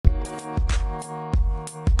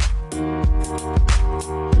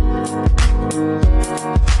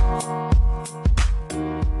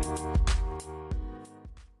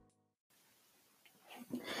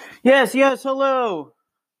Yes, hello.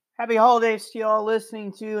 Happy holidays to y'all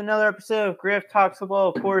listening to another episode of Griff Talks Football.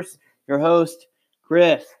 Of course, your host,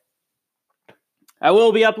 Griff. I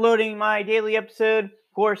will be uploading my daily episode.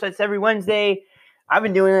 Of course, that's every Wednesday. I've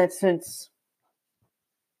been doing that since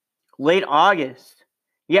late August.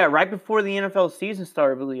 Yeah, right before the NFL season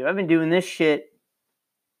started, I believe. I've been doing this shit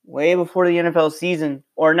way before the NFL season,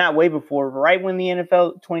 or not way before, right when the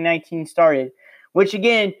NFL 2019 started, which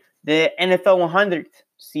again, the NFL 100th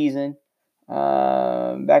season,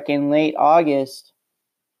 back in late August.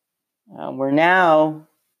 We're now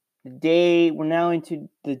into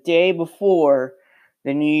the day before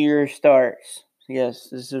the New Year starts. So yes,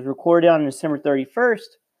 this is recorded on December 31st,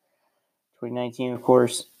 2019, of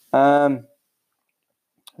course.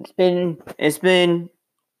 It's been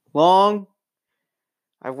long.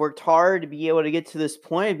 I've worked hard to be able to get to this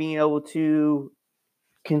point of being able to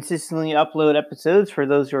consistently upload episodes for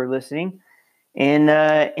those who are listening. And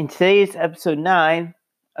in today's episode 9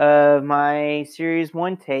 of my Series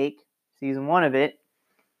 1 take, Season 1 of it,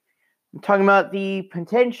 I'm talking about the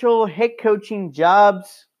potential head coaching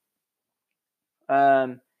jobs.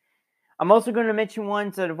 I'm also going to mention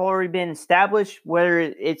ones that have already been established, whether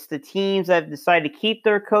it's the teams that have decided to keep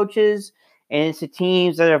their coaches and it's the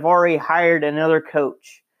teams that have already hired another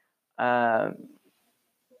coach. And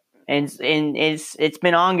it's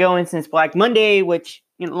been ongoing since Black Monday, which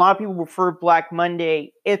a lot of people refer Black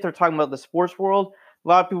Monday, if they're talking about the sports world, a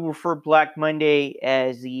lot of people refer Black Monday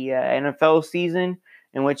as the NFL season,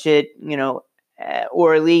 in which it,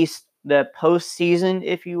 or at least the postseason,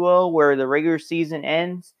 if you will, where the regular season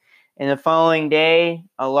ends. And the following day,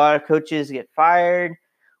 a lot of coaches get fired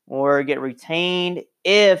or get retained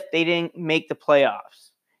if they didn't make the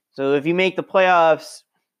playoffs. So if you make the playoffs,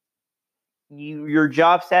 your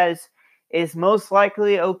job status is most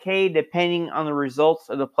likely okay depending on the results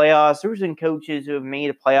of the playoffs. There's been coaches who have made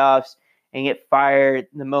the playoffs and get fired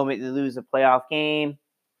the moment they lose a playoff game,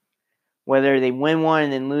 whether they win one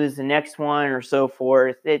and then lose the next one or so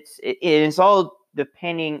forth. It's all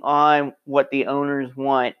depending on what the owners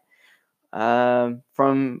want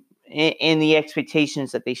from in the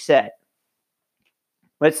expectations that they set.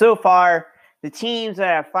 But so far, the teams that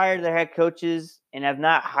have fired their head coaches and have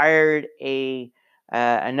not hired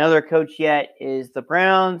another coach yet is the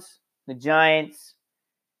Browns, the Giants,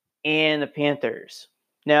 and the Panthers.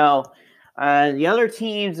 Now, the other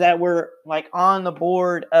teams that were on the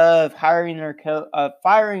board of firing their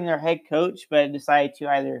head coach, but decided to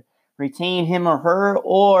either retain him or her,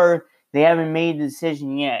 or they haven't made the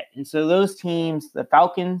decision yet. And so those teams, the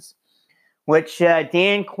Falcons, which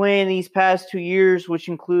Dan Quinn these past 2 years, which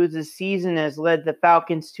includes this season, has led the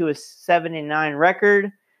Falcons to a 7-9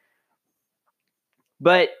 record.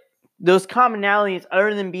 But those commonalities,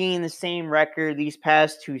 other than being the same record these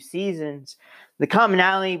past 2 seasons, the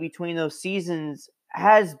commonality between those seasons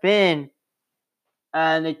has been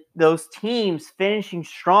those teams finishing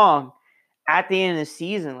strong at the end of the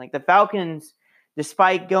season. Like the Falcons,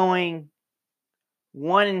 despite going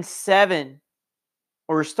 1-7,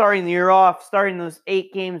 or starting the year off, starting those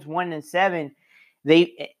 8 games 1-7,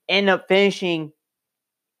 they end up finishing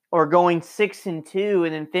or going 6-2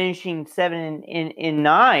 and then finishing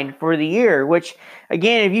 7-9 for the year. Which,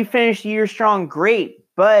 again, if you finish the year strong, great.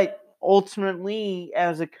 But ultimately,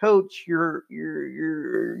 as a coach, your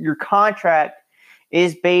contract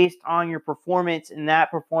is based on your performance, and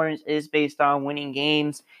that performance is based on winning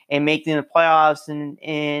games and making the playoffs and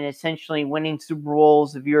essentially winning Super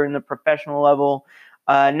Bowls if you're in the professional level,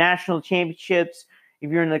 national championships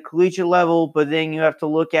if you're in the collegiate level, but then you have to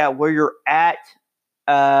look at where you're at.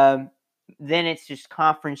 Then it's just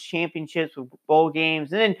conference championships with bowl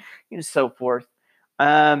games and then so forth.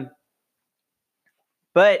 But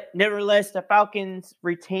nevertheless, the Falcons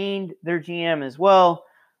retained their GM as well.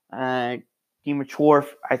 Dimitroff,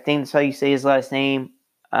 I think that's how you say his last name.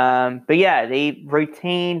 But yeah, they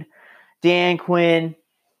retained Dan Quinn.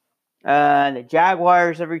 The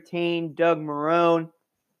Jaguars have retained Doug Marrone,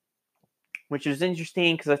 which is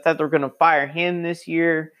interesting because I thought they were going to fire him this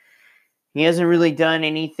year. He hasn't really done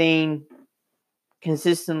anything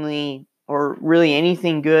consistently or really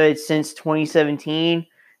anything good since 2017,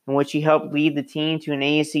 in which he helped lead the team to an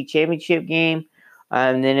AFC championship game,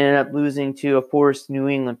 and then ended up losing to, of course, New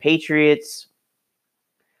England Patriots.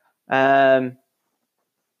 Let's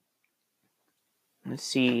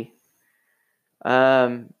see.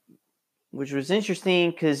 Which was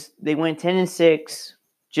interesting because they went 10-6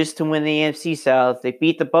 just to win the AFC South. They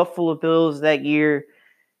beat the Buffalo Bills that year.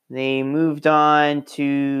 They moved on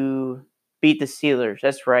to beat the Steelers.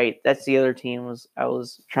 That's right. That's the other team. I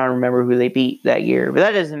was trying to remember who they beat that year, but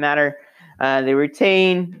that doesn't matter. They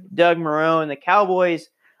retained Doug Marrone. The Cowboys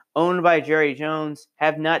owned by Jerry Jones,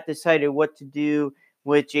 have not decided what to do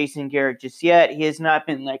with Jason Garrett just yet. He has not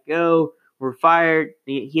been let go or fired.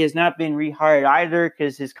 He has not been rehired either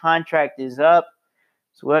because his contract is up.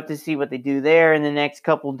 So we'll have to see what they do there in the next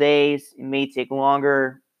couple days. It may take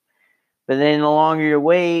longer. But then the longer you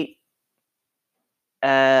wait,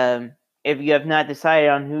 if you have not decided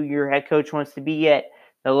on who your head coach wants to be yet,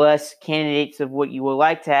 the less candidates of what you would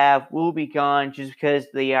like to have will be gone just because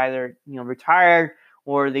they either retired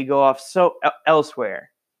or they go off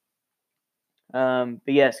elsewhere. But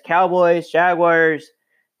yes, Cowboys, Jaguars,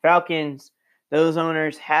 Falcons, those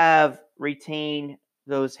owners have retained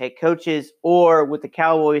those head coaches, or with the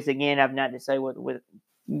Cowboys again, have not decided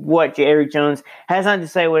what Jerry Jones has not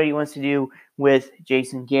decided what he wants to do with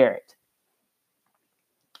Jason Garrett.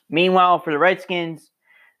 Meanwhile, for the Redskins,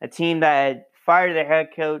 a team that had fired their head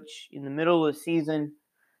coach in the middle of the season,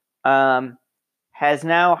 has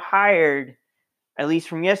now hired, at least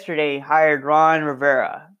from yesterday, hired Ron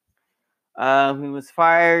Rivera, who was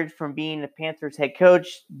fired from being the Panthers head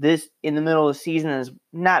coach this in the middle of the season,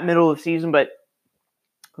 not middle of the season, but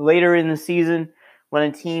later in the season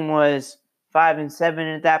when the team was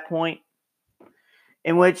 5-7 at that point,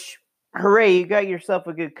 in which, hooray, you got yourself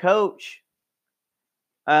a good coach.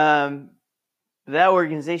 That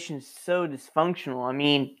organization is so dysfunctional. I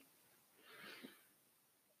mean,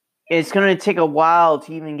 it's going to take a while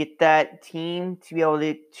to even get that team to be able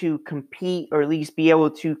to compete, or at least be able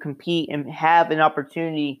to compete and have an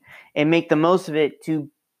opportunity and make the most of it to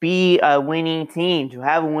be a winning team, to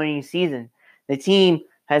have a winning season. The team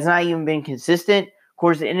has not even been consistent. Of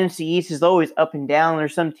course, the NFC East is always up and down.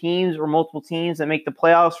 There's some teams or multiple teams that make the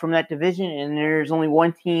playoffs from that division, and there's only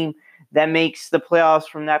one team that makes the playoffs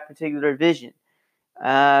from that particular division.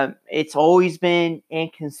 It's always been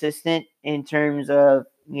inconsistent in terms of,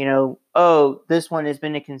 this one has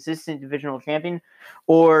been a consistent divisional champion,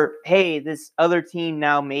 or, hey, this other team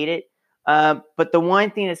now made it. But the one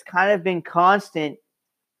thing that's kind of been constant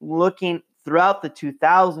looking throughout the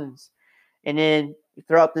 2000s and then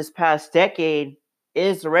throughout this past decade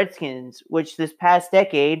is the Redskins, which this past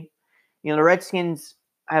decade, the Redskins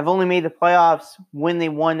have only made the playoffs when they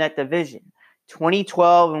won that division.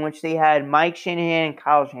 2012, in which they had Mike Shanahan and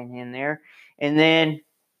Kyle Shanahan there. And then,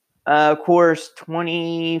 of course,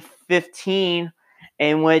 2015,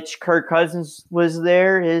 in which Kirk Cousins was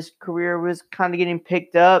there. His career was kind of getting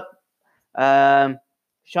picked up.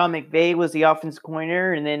 Sean McVay was the offensive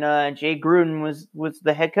coordinator, and then Jay Gruden was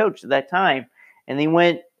the head coach at that time. And they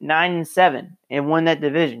went 9-7 and won that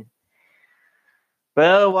division. But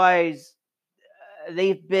otherwise,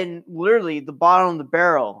 they've been literally the bottom of the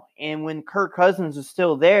barrel. And when Kirk Cousins was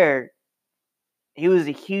still there, he was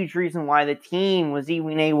a huge reason why the team was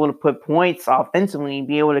even able to put points offensively and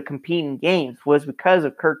be able to compete in games, was because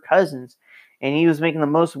of Kirk Cousins. And he was making the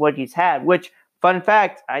most of what he's had, which, fun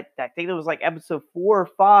fact, I think it was like episode 4 or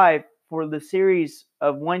 5 for the series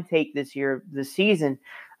of One Take this season.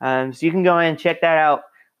 So you can go ahead and check that out.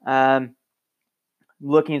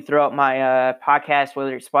 Looking throughout my podcast,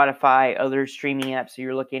 whether it's Spotify, other streaming apps that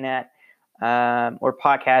you're looking at, or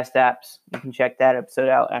podcast apps, you can check that episode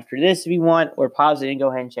out after this if you want, or pause it and go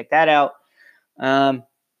ahead and check that out.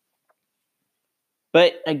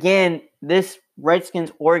 But again, this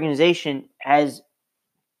Redskins organization has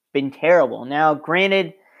been terrible. Now,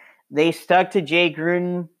 granted, they stuck to Jay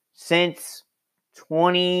Gruden since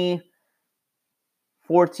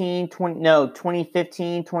 2015,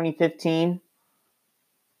 2015.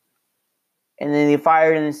 And then they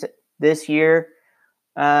fired him this year.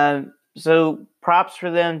 So props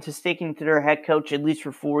for them to sticking to their head coach at least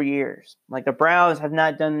for 4 years. Like the Browns have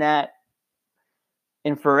not done that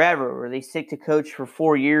in forever, where they stick to coach for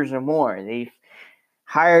 4 years or more. They've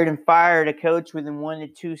hired and fired a coach within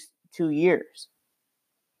 1 to 2 years.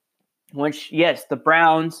 Which, yes, the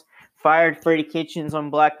Browns fired Freddie Kitchens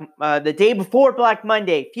on the day before Black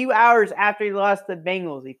Monday. A few hours after he lost the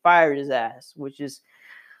Bengals, he fired his ass, which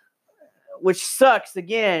sucks.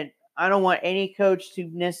 Again, I don't want any coach to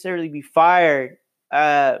necessarily be fired,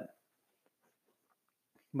 but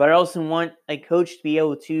I also want a coach to be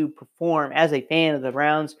able to perform. As a fan of the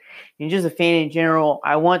Browns and just a fan in general,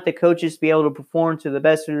 I want the coaches to be able to perform to the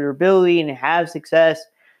best of their ability and have success.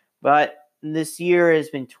 But this year has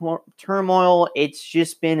been turmoil. It's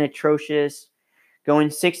just been atrocious. Going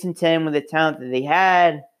 6-10 with the talent that they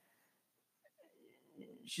had.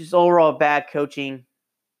 It's just overall bad coaching.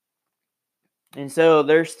 And so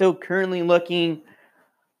they're still currently looking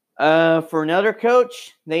for another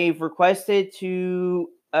coach. They've requested to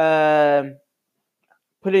put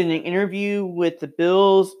in an interview with the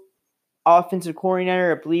Bills offensive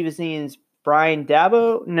coordinator. I believe his name is Brian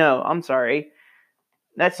Dabo. No, I'm sorry.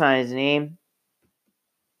 That's not his name.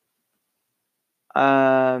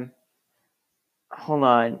 Hold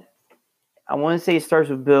on. I want to say it starts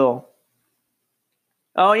with Bill.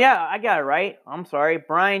 Oh, yeah, I got it right. I'm sorry.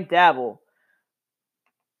 Brian Daboll,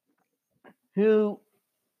 who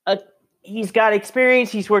he's got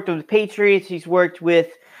experience. He's worked with the Patriots. He's worked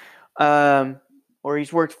with,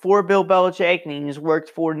 he's worked for Bill Belichick, and he's worked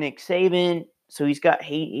for Nick Saban. So he's got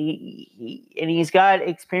he's got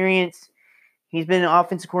experience. He's been an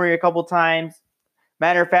offensive coordinator a couple times.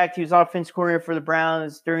 Matter of fact, he was offensive coordinator for the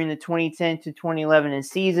Browns during the 2010 to 2011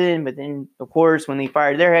 season. But then, of course, when they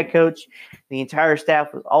fired their head coach, the entire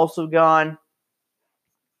staff was also gone.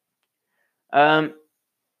 I'm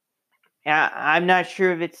not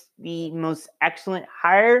sure if it's the most excellent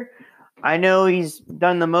hire. I know he's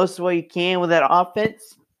done the most of what he can with that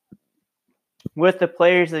offense, with the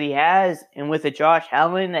players that he has, and with the Josh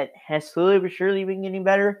Allen that has slowly but surely been getting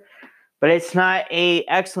better. But it's not a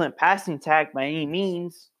excellent passing attack by any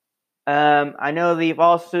means. I know they've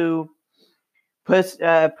also put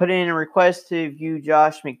in a request to view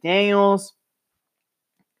Josh McDaniels.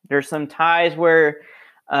 There's some ties where,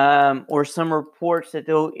 or some reports that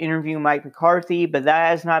they'll interview Mike McCarthy, but that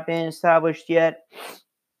has not been established yet.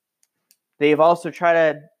 They've also tried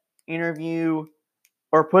to interview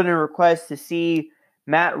or put in a request to see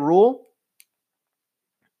Matt Rule,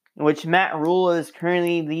 which Matt Rule is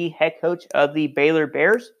currently the head coach of the Baylor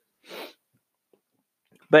Bears,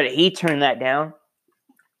 but he turned that down.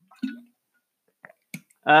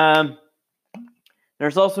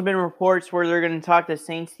 There's also been reports where they're going to talk to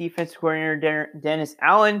Saints defensive coordinator Dennis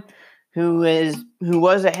Allen, who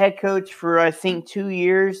was a head coach for I think 2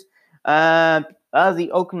 years of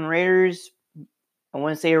the Oakland Raiders. I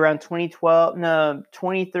want to say around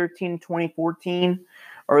 2013, 2014,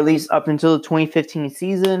 or at least up until the 2015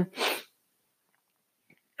 season.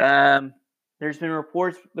 There's been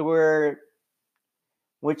reports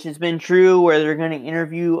which has been true, where they're going to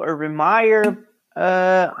interview Urban Meyer.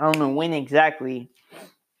 I don't know when exactly.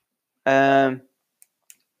 But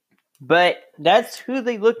that's who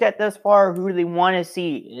they looked at thus far. Who they want to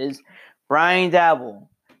see is Brian Daboll,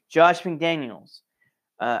 Josh McDaniels,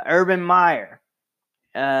 Urban Meyer,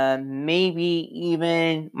 maybe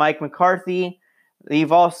even Mike McCarthy.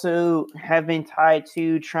 They've also have been tied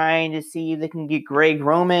to trying to see if they can get Greg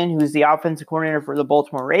Roman, who's the offensive coordinator for the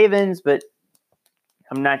Baltimore Ravens, but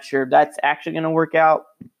I'm not sure if that's actually going to work out.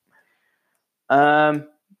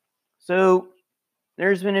 So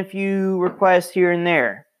there's been a few requests here and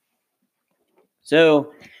there.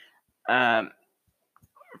 So,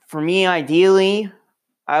 for me, ideally,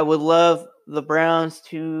 I would love the Browns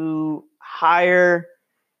to hire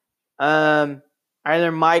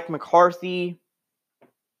either Mike McCarthy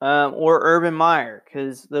or Urban Meyer,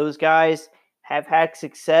 because those guys have had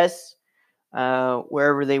success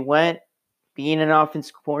wherever they went, being an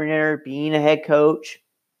offensive coordinator, being a head coach.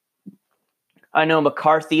 I know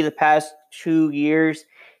McCarthy the past 2 years,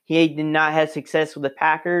 he did not have success with the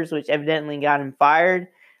Packers, which evidently got him fired.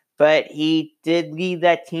 But he did lead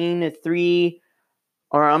that team to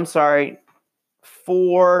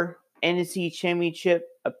 4 NFC Championship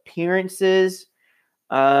appearances.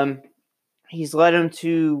 He's led them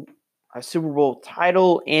to a Super Bowl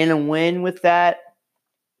title and a win with that.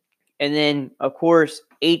 And then, of course,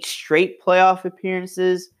 8 straight playoff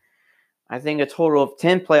appearances. I think a total of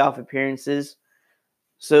 10 playoff appearances.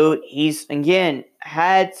 So he's, again,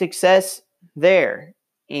 had success there.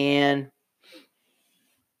 And,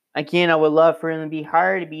 again, I would love for him to be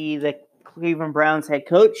hired to be the Cleveland Browns head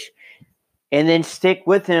coach and then stick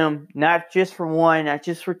with him, not just for 1, not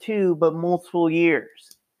just for 2, but multiple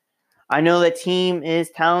years. I know the team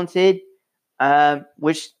is talented,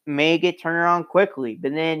 which may get turned around quickly.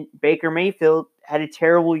 But then Baker Mayfield had a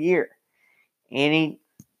terrible year. And he,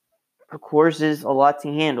 of course, is a lot to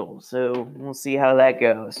handle. So we'll see how that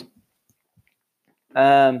goes.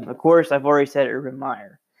 Of course, I've already said Urban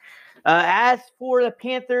Meyer. As for the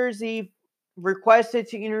Panthers, he requested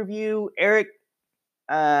to interview Eric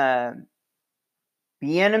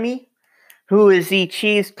Bieniemy, who is the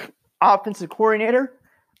Chiefs' offensive coordinator.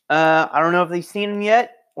 I don't know if they've seen him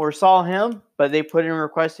yet or saw him, but they put in a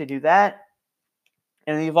request to do that.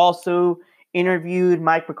 And they've also interviewed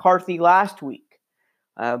Mike McCarthy last week.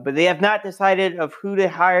 But they have not decided of who to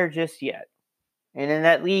hire just yet. And then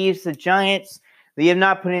that leaves the Giants. They have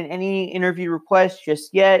not put in any interview requests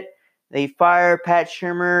just yet. They fired Pat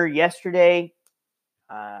Shurmur yesterday.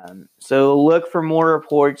 So look for more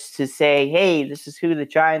reports to say, hey, this is who the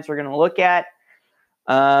Giants are going to look at.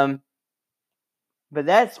 But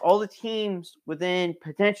that's all the teams within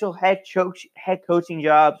potential head coaching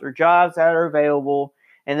jobs or jobs that are available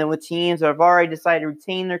and then with teams that have already decided to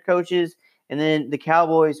retain their coaches, and then the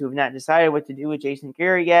Cowboys who have not decided what to do with Jason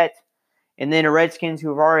Garrett yet, and then the Redskins who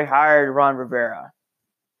have already hired Ron Rivera.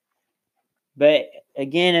 But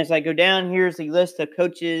again, as I go down, here's a list of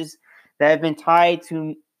coaches that have been tied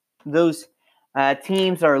to those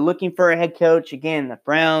teams that are looking for a head coach. Again, the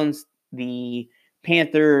Browns, the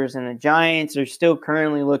Panthers, and the Giants are still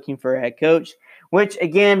currently looking for a head coach. Which,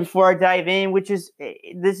 again, before I dive in, this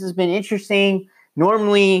has been interesting.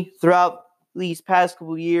 Normally, throughout these past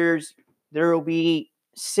couple years, there will be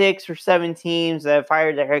 6 or 7 teams that have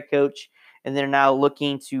hired their head coach, and they're now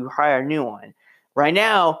looking to hire a new one. Right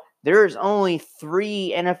now, there's only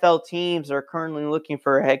 3 NFL teams that are currently looking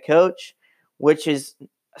for a head coach, which is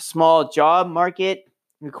a small job market.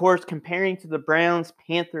 Of course, comparing to the Browns,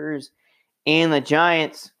 Panthers, and the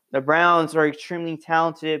Giants, the Browns are extremely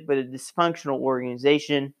talented, but a dysfunctional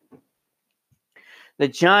organization. The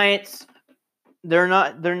Giants, they're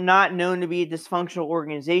not known to be a dysfunctional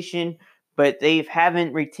organization, but they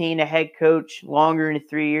haven't retained a head coach longer than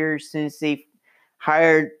 3 years since they've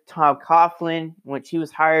hired Tom Coughlin, which he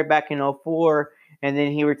was hired back in 2004, and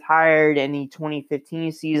then he retired in the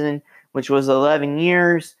 2015 season, which was 11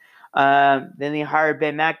 years. Then they hired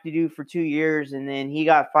Ben McAdoo for 2 years, and then he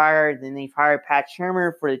got fired. Then they hired Pat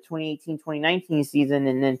Shurmur for the 2018-2019 season,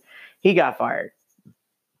 and then he got fired.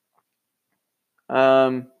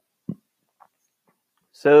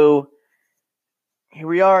 So here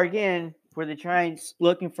we are again for the Giants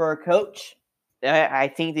looking for a coach. I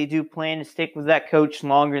think they do plan to stick with that coach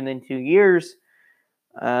longer than 2 years.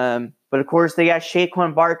 But of course, they got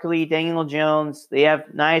Saquon Barkley, Daniel Jones. They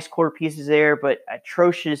have nice core pieces there, but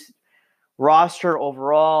atrocious roster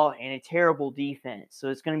overall and a terrible defense. So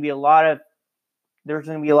it's going to be there's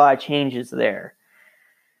going to be a lot of changes there.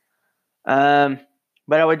 But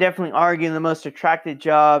I would definitely argue the most attractive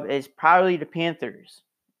job is probably the Panthers,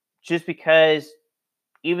 just because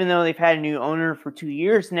even though they've had a new owner for 2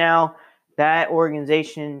 years now, that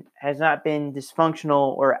organization has not been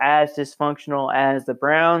dysfunctional or as dysfunctional as the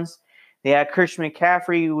Browns. They had Christian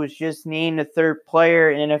McCaffrey, who was just named the 3rd player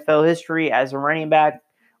in NFL history as a running back,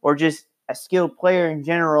 or just a skilled player in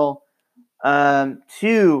general,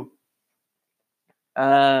 to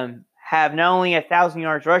have not only 1,000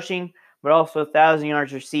 yards rushing, but also 1,000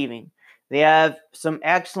 yards receiving. They have some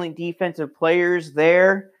excellent defensive players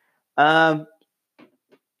there.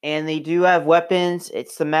 And they do have weapons.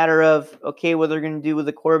 It's a matter of, okay, what they're going to do with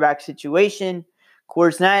the quarterback situation. Of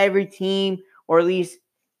course, not every team, or at least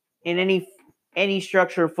in any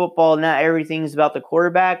structure of football, not everything is about the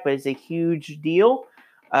quarterback, but it's a huge deal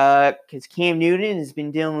because Cam Newton has been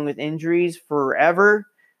dealing with injuries forever.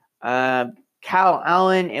 Kyle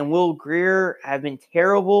Allen and Will Grier have been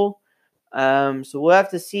terrible. So we'll have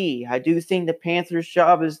to see. I do think the Panthers'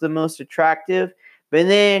 job is the most attractive. But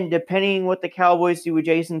then, depending what the Cowboys do with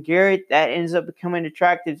Jason Garrett, that ends up becoming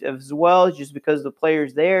attractive as well, just because of the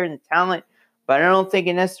players there and the talent. But I don't think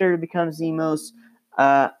it necessarily becomes the most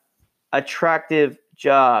attractive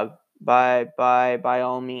job by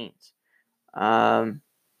all means.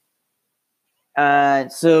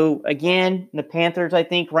 So again, the Panthers, I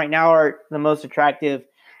think, right now are the most attractive.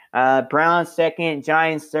 Browns second,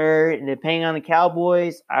 Giants third, and depending on the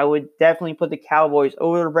Cowboys, I would definitely put the Cowboys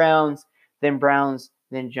over the Browns, then Browns,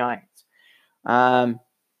 then Giants. But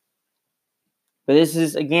this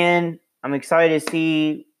is, again, I'm excited to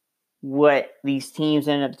see what these teams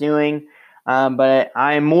end up doing. But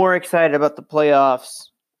I am more excited about the playoffs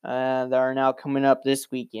that are now coming up this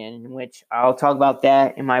weekend, in which I'll talk about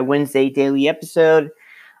that in my Wednesday daily episode.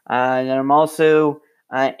 And I'm also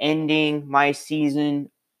ending my season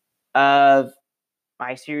of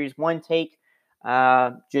my Series 1 take,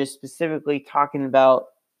 just specifically talking about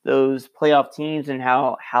those playoff teams and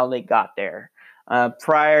how they got there.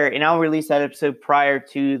 And I'll release that episode prior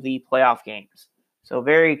to the playoff games. So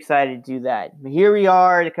very excited to do that. But here we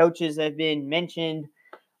are. The coaches have been mentioned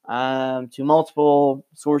by multiple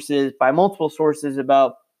sources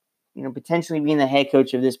about potentially being the head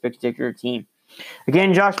coach of this particular team.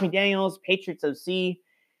 Again, Josh McDaniels, Patriots OC.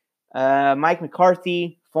 Mike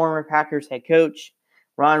McCarthy, former Packers head coach.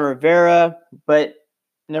 Ron Rivera, but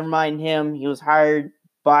never mind him. He was hired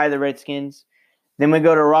by the Redskins. Then we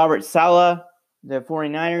go to Robert Saleh, the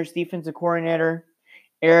 49ers defensive coordinator.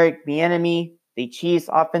 Eric Bieniemy, the Chiefs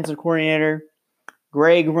offensive coordinator.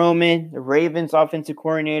 Greg Roman, the Ravens offensive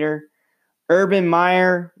coordinator. Urban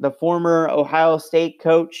Meyer, the former Ohio State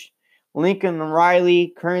coach. Lincoln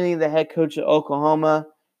Riley, currently the head coach of Oklahoma.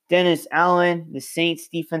 Dennis Allen, the Saints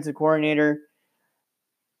defensive coordinator.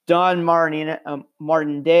 Don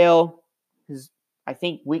Martindale, who's I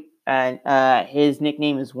think his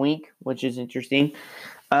nickname is Wink, which is interesting.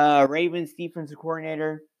 Ravens defensive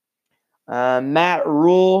coordinator Matt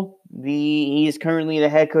Rule. He is currently the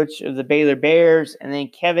head coach of the Baylor Bears, and then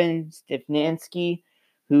Kevin Stefanski,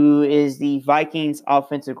 who is the Vikings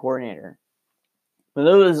offensive coordinator. But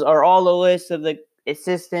those are all the lists of the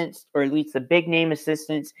assistants, or at least the big name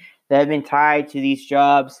assistants that have been tied to these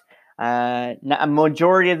jobs. A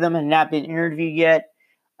majority of them have not been interviewed yet.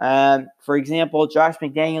 For example, Josh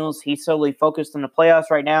McDaniels, he's solely focused on the playoffs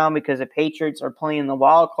right now because the Patriots are playing the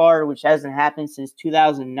wild card, which hasn't happened since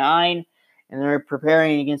 2009, and they're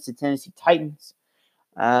preparing against the Tennessee Titans.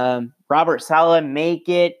 Robert Saleh may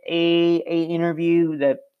get a interview.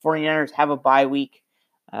 The 49ers have a bye week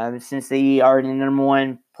since they are in the number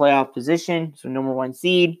one playoff position, so number one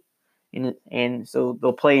seed, and so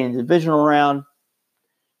they'll play in the divisional round,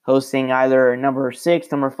 hosting either number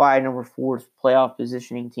 6, number 5, number 4 playoff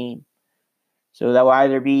positioning team. So that will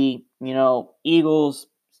either be, Eagles,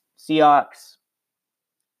 Seahawks,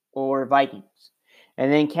 or Vikings.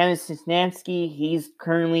 And then Kevin Stefanski, he's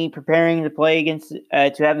currently preparing to play against,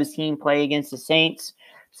 to have his team play against the Saints.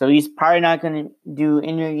 So he's probably not going to do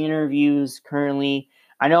any interviews currently.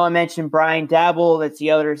 I know I mentioned Brian Dabble. That's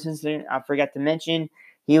the other assistant I forgot to mention.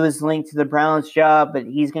 He was linked to the Browns job, but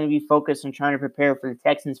he's going to be focused on trying to prepare for the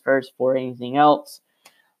Texans first before anything else,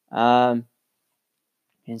 and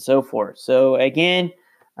so forth. So, again,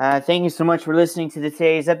 thank you so much for listening to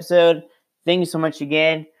today's episode. Thank you so much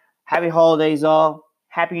again. Happy holidays all.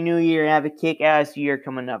 Happy New Year, and have a kick-ass year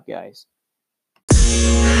coming up, guys.